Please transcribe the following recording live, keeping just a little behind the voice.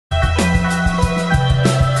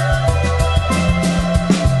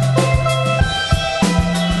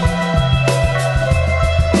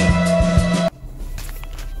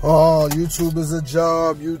YouTube is a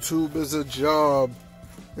job. YouTube is a job.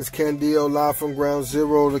 It's Candio live from Ground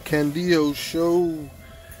Zero, the Candio Show.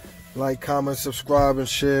 Like, comment, subscribe, and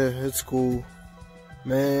share. It's cool.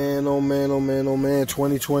 Man, oh man, oh man, oh man.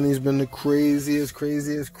 2020 has been the craziest.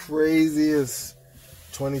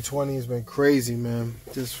 2020 has been crazy, man.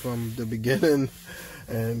 Just from the beginning.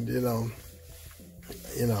 And, you know,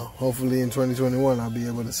 hopefully in 2021 I'll be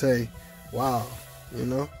able to say, wow, you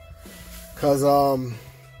know. Cause,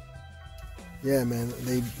 yeah, man,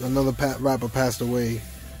 another rapper passed away,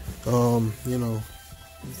 you know,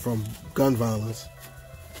 from gun violence.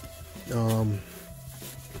 A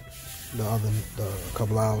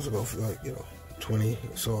couple hours ago, like, you know, 20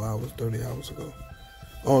 or so hours, 30 hours ago.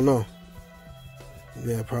 Oh no.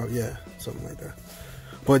 Yeah, probably, yeah, something like that.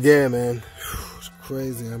 But yeah, man, it's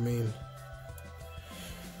crazy. I mean,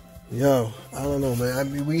 yo, I don't know, man. I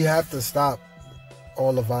mean, we have to stop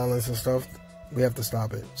all the violence and stuff. We have to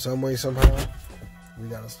stop it. Some way, somehow, we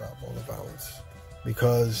gotta stop all the violence.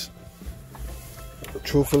 Because,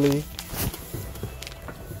 truthfully,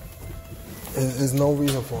 there's no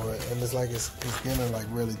reason for it. And it's like, it's getting like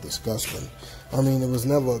really disgusting. I mean, it was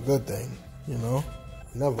never a good thing, you know?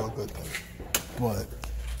 Never a good thing. But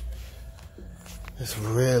it's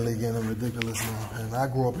really getting ridiculous now. And I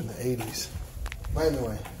grew up in the 80s. But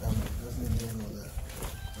anyway, let's leave the end on that.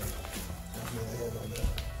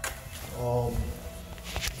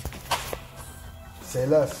 Say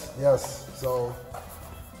less, yes. So,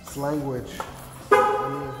 SLANGUAGE. I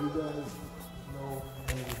mean, if you guys know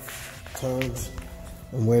any terms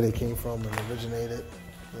and where they came from and originated,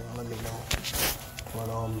 you know, let me know. But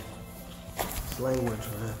SLANGUAGE,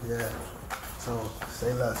 man, yeah. So,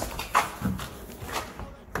 say less.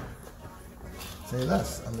 Say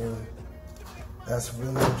less. I mean, that's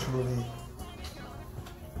really and truly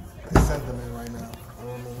the sentiment right now. I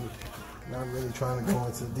mean, not really trying to go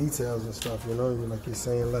into details and stuff, you know, like you're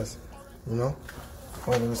saying less, you know?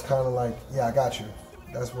 But it was kind of like, yeah, I got you.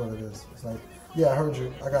 That's what it is. It's like, yeah, I heard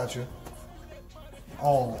you. I got you.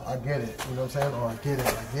 Oh, I get it. You know what I'm saying? Or I get it.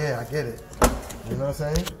 Like, yeah, I get it. You know what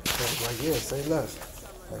I'm saying? So it's like, yeah, say less.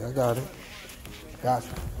 Like, I got it. Got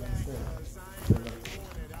you.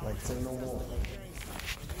 Like, say no more.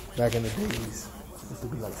 Back in the days, it used to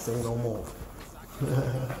be like, say no more.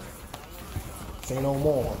 Say no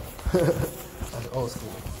more. That's old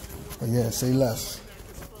school. But yeah, say less.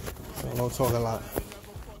 So don't talk a lot.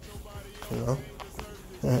 You know?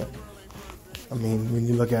 I mean, when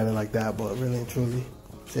you look at it like that, but really and truly,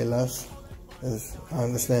 say less. I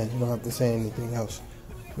understand. You don't have to say anything else.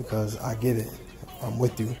 Because I get it. I'm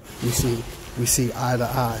with you. We see eye to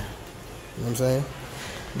eye. You know what I'm saying?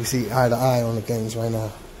 We see eye to eye on the things right now.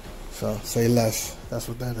 So say less. That's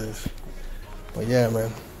what that is. But yeah,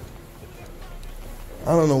 man.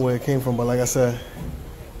 I don't know where it came from, but like I said,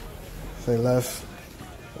 say less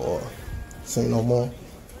or say no more.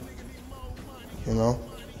 You know,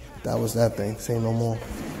 that was that thing. Say no more.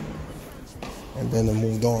 And then it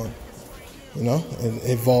moved on. You know, it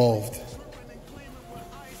evolved.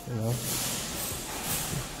 You know,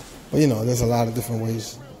 but you know, there's a lot of different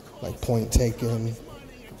ways, like point taken,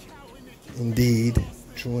 indeed,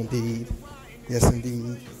 true indeed, yes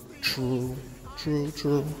indeed, true, true,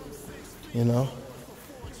 true. You know.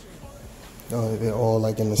 They're all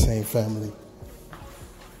like in the same family,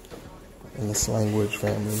 in the SLANGUAGE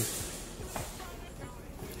family,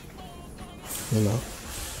 you know.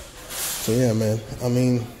 So yeah, man. I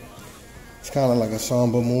mean, it's kind of like a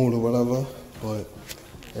somber mood or whatever, but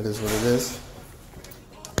it is what it is.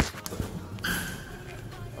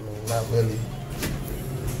 I mean, not really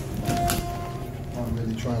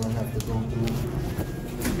trying to have to go through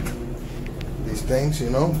these things, you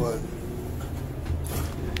know, but.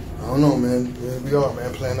 I don't know, man. Here we are,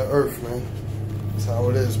 man. Planet Earth, man. That's how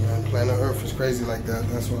it is, man. Planet Earth is crazy like that.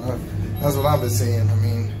 That's what I've been saying. I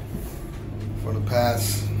mean, for the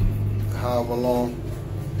past however long.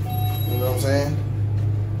 You know what I'm saying?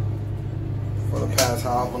 For the past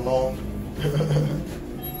however long.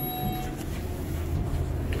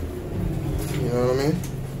 You know what I mean?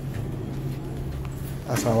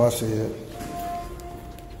 That's how I see it.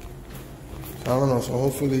 So I don't know. So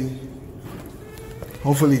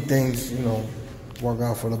hopefully things, you know, work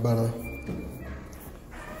out for the better.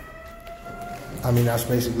 I mean, that's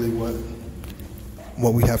basically what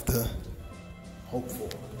we have to hope for,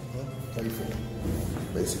 you know? Pray for,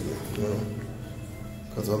 basically, you know.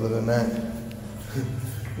 Because other than that,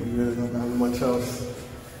 we really don't got much else,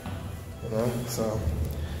 you know. So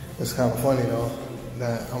it's kind of funny though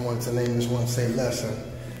that I wanted to name this one "Say Less," and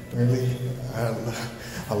really, I have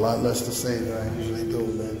a lot less to say than I usually do,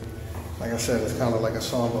 man. Like I said, it's kind of like a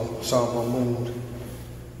somber mood.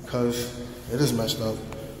 because it is messed up.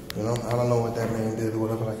 You know, I don't know what that man did or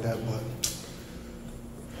whatever like that, but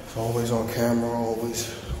it's always on camera,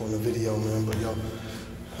 always on the video, man. But yo,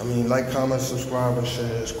 I mean, like, comment, subscribe, and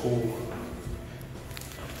share. It's cool.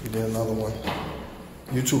 We did another one.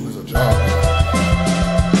 YouTube is a job.